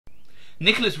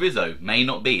Nicholas Rizzo may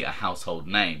not be a household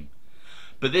name,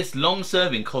 but this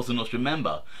long-serving Cosa Nostra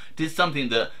member did something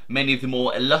that many of the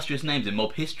more illustrious names in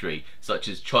mob history, such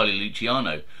as Charlie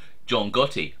Luciano, John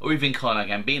Gotti, or even Carlo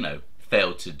Gambino,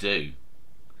 failed to do.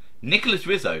 Nicholas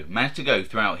Rizzo managed to go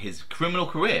throughout his criminal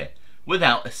career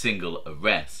without a single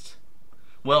arrest.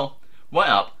 Well, right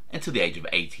up until the age of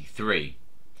 83.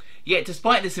 Yet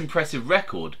despite this impressive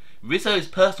record, Rizzo's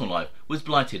personal life was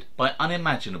blighted by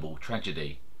unimaginable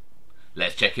tragedy.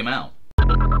 Let's check him out.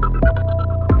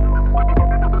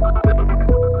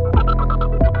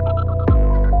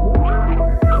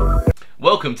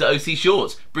 Welcome to OC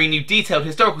Shorts, bringing you detailed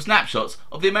historical snapshots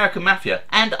of the American Mafia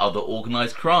and other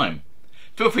organised crime.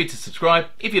 Feel free to subscribe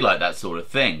if you like that sort of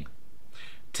thing.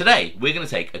 Today we're going to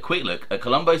take a quick look at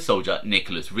Colombo soldier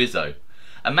Nicholas Rizzo,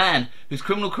 a man whose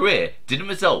criminal career didn't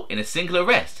result in a single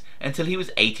arrest until he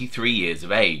was 83 years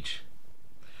of age.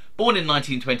 Born in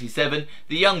 1927,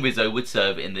 the young Rizzo would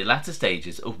serve in the latter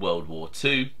stages of World War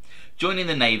II, joining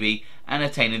the Navy and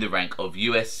attaining the rank of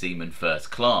US Seaman First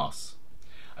Class.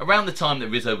 Around the time that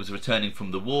Rizzo was returning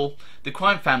from the war, the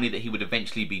crime family that he would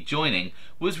eventually be joining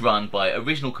was run by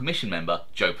original commission member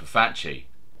Joe Profaci.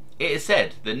 It is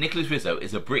said that Nicholas Rizzo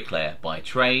is a bricklayer by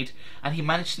trade, and he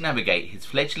managed to navigate his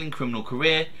fledgling criminal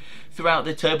career throughout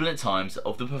the turbulent times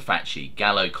of the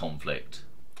Profaci-Gallo conflict.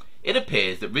 It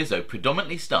appears that Rizzo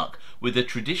predominantly stuck with the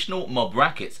traditional mob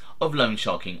rackets of loan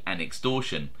sharking and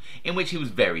extortion, in which he was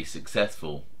very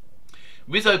successful.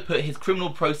 Rizzo put his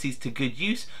criminal proceeds to good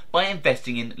use by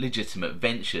investing in legitimate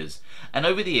ventures, and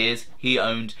over the years he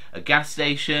owned a gas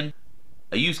station,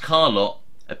 a used car lot,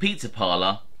 a pizza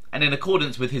parlour, and in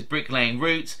accordance with his bricklaying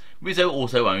roots, Rizzo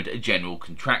also owned a general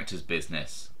contractor's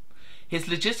business. His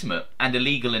legitimate and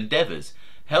illegal endeavours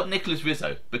helped Nicholas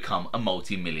Rizzo become a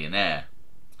multi-millionaire.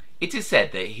 It is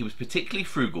said that he was particularly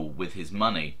frugal with his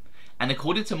money, and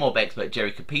according to mob expert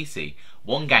Jerry Capisi,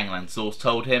 one gangland source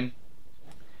told him,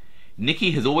 "Nicky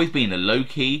has always been a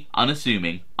low-key,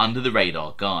 unassuming,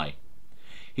 under-the-radar guy.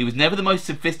 He was never the most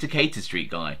sophisticated street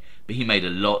guy, but he made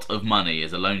a lot of money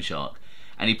as a loan shark,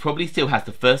 and he probably still has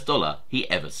the first dollar he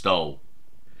ever stole."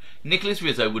 Nicholas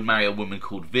Rizzo would marry a woman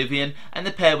called Vivian, and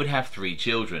the pair would have 3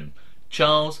 children,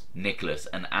 Charles, Nicholas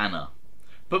and Anna.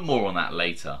 But more on that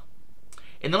later.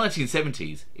 In the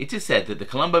 1970s, it is said that the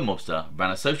Colombo mobster ran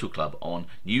a social club on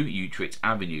New Utrecht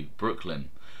Avenue,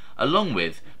 Brooklyn, along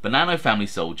with Bonanno family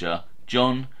soldier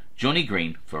Johnny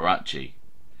Green Profaci.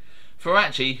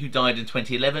 Profaci, who died in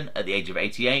 2011 at the age of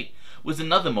 88, was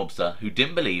another mobster who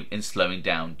didn't believe in slowing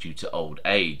down due to old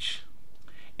age.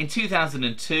 In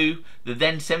 2002, the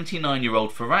then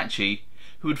 79-year-old Profaci,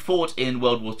 who had fought in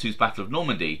World War II's Battle of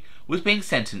Normandy, was being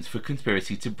sentenced for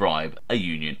conspiracy to bribe a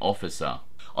Union officer.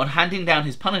 On handing down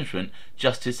his punishment,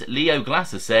 Justice Leo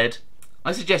Glasser said,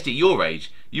 "I suggest at your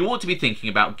age, you ought to be thinking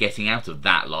about getting out of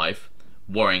that life,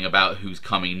 worrying about who's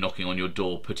coming knocking on your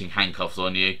door putting handcuffs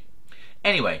on you."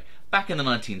 Anyway, back in the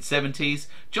 1970s,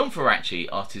 John Profaci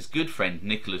asked his good friend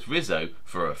Nicholas Rizzo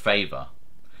for a favour.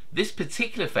 This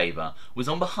particular favour was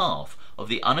on behalf of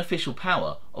the unofficial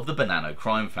power of the Bonanno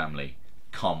crime family,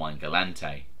 Carmine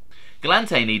Galante.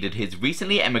 Galante needed his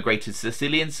recently emigrated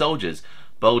Sicilian soldiers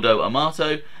Baldo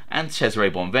Amato and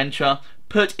Cesare Bonventre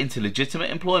put into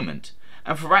legitimate employment,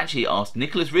 and Profaci asked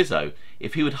Nicholas Rizzo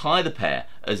if he would hire the pair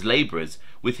as labourers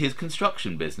with his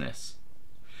construction business.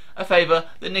 A favour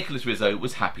that Nicholas Rizzo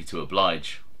was happy to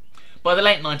oblige. By the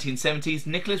late 1970s,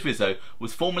 Nicholas Rizzo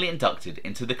was formally inducted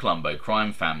into the Colombo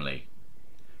crime family.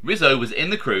 Rizzo was in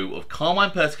the crew of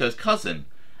Carmine Persico's cousin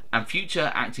and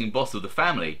future acting boss of the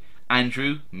family,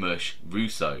 Andrew "Mush"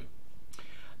 Russo.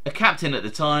 A captain at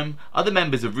the time, other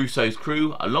members of Russo's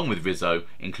crew, along with Rizzo,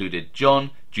 included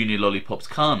John Junior Lollipops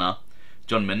Carner,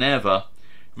 John Minerva,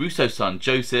 Russo's son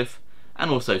Joseph, and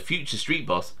also future street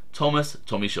boss Thomas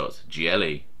 "Tommy Shots"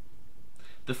 Gioeli.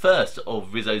 The first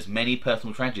of Rizzo's many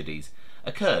personal tragedies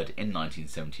occurred in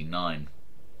 1979.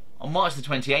 On March the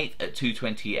 28th at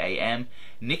 2:20 AM,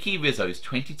 Nicky Rizzo's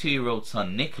 22-year-old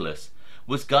son Nicholas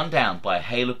was gunned down by a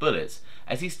hail of bullets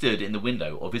as he stood in the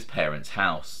window of his parents'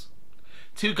 house.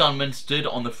 2 gunmen stood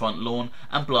on the front lawn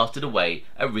and blasted away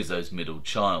at Rizzo's middle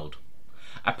child.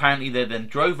 Apparently they then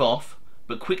drove off,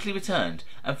 but quickly returned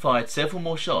and fired several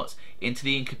more shots into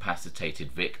the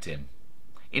incapacitated victim.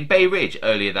 In Bay Ridge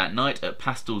earlier that night at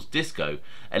Pastel's Disco,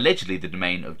 allegedly the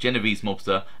domain of Genovese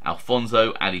mobster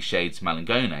Alfonso Allie Shades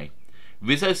Malangone,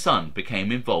 Rizzo's son became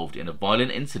involved in a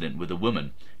violent incident with a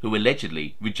woman who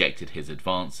allegedly rejected his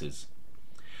advances.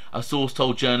 A source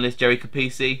told journalist Jerry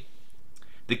Capisi,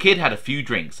 "The kid had a few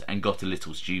drinks and got a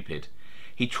little stupid.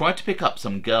 He tried to pick up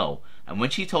some girl, and when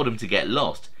she told him to get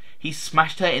lost, he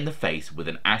smashed her in the face with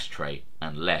an ashtray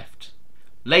and left.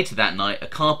 Later that night, a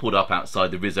car pulled up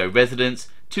outside the Rizzo residence.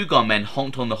 Two gunmen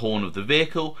honked on the horn of the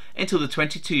vehicle until the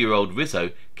 22-year-old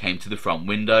Rizzo came to the front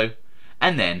window,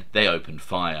 and then they opened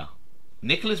fire.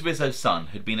 Nicholas Rizzo's son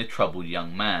had been a troubled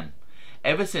young man.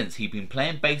 Ever since he'd been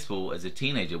playing baseball as a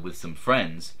teenager with some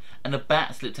friends, and a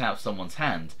bat slipped out of someone's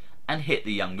hand and hit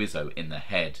the young Rizzo in the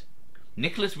head.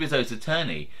 Nicholas Rizzo's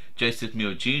attorney, Joseph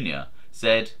Muir Jr.,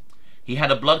 said he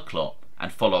had a blood clot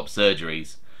and follow-up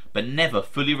surgeries, but never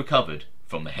fully recovered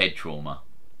from the head trauma.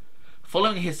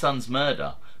 Following his son's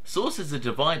murder, sources are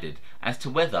divided as to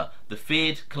whether the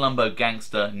feared Colombo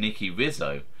gangster Nicky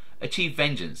Rizzo achieved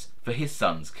vengeance for his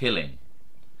son's killing.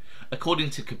 According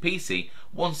to Capisi,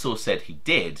 one source said he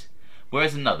did,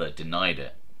 whereas another denied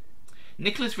it.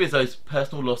 Nicholas Rizzo's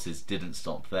personal losses didn't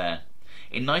stop there.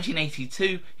 In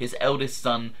 1982, his eldest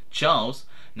son, Charles,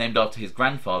 named after his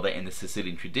grandfather in the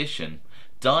Sicilian tradition,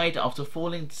 died after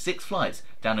falling 6 flights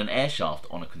down an air shaft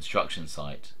on a construction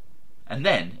site. And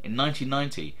then, in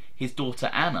 1990, his daughter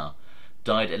Anna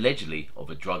died allegedly of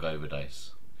a drug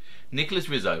overdose. Nicholas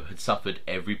Rizzo had suffered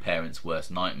every parent's worst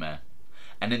nightmare,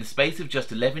 and in the space of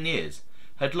just 11 years,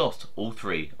 had lost all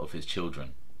 3 of his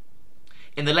children.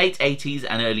 In the late 80s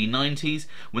and early 90s,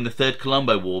 when the Third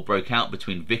Colombo War broke out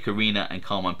between Vic Orena and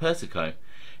Carmine Persico,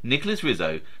 Nicholas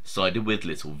Rizzo sided with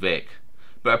Little Vic,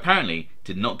 but apparently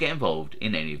did not get involved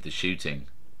in any of the shooting.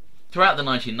 Throughout the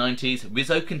 1990s,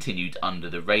 Rizzo continued under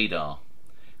the radar,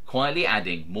 quietly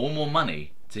adding more and more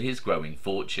money to his growing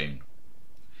fortune.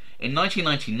 In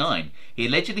 1999, he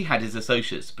allegedly had his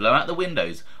associates blow out the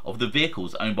windows of the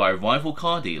vehicles owned by a rival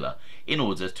car dealer in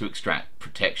order to extract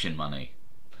protection money.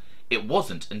 It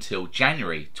wasn't until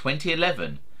January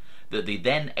 2011 that the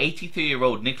then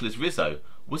 83-year-old Nicholas Rizzo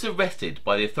was arrested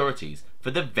by the authorities for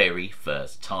the very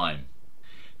first time.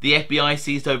 The FBI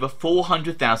seized over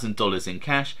 $400,000 in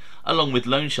cash, along with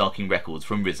loan sharking records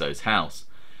from Rizzo's house,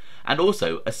 and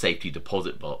also a safety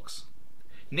deposit box.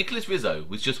 Nicholas Rizzo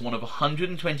was just one of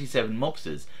 127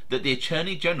 mobsters that the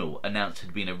Attorney General announced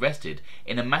had been arrested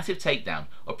in a massive takedown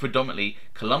of predominantly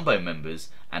Colombo members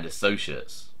and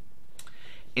associates.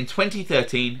 In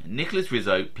 2013, Nicholas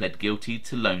Rizzo pled guilty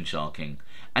to loan sharking,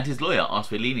 and his lawyer asked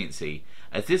for leniency,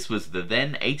 as this was the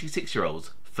then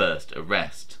 86-year-old's first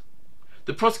arrest.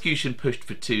 The prosecution pushed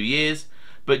for 2 years,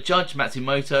 but Judge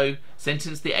Matsumoto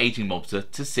sentenced the aging mobster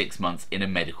to 6 months in a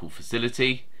medical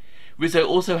facility. Rizzo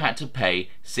also had to pay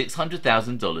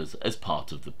 $600,000 as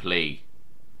part of the plea.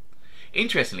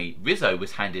 Interestingly, Rizzo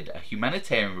was handed a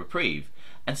humanitarian reprieve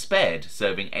and spared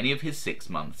serving any of his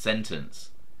 6-month sentence.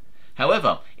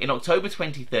 However, in October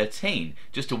 2013,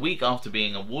 just a week after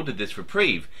being awarded this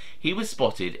reprieve, he was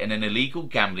spotted in an illegal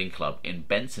gambling club in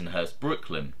Bensonhurst,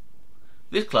 Brooklyn.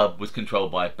 This club was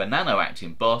controlled by Bonanno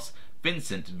acting boss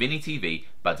Vincent Vinny TV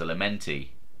Badalamenti.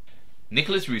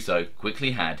 Nicholas Russo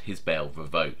quickly had his bail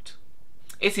revoked.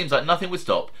 It seems like nothing would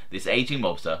stop this aging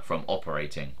mobster from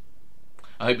operating.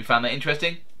 I hope you found that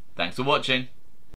interesting. Thanks for watching.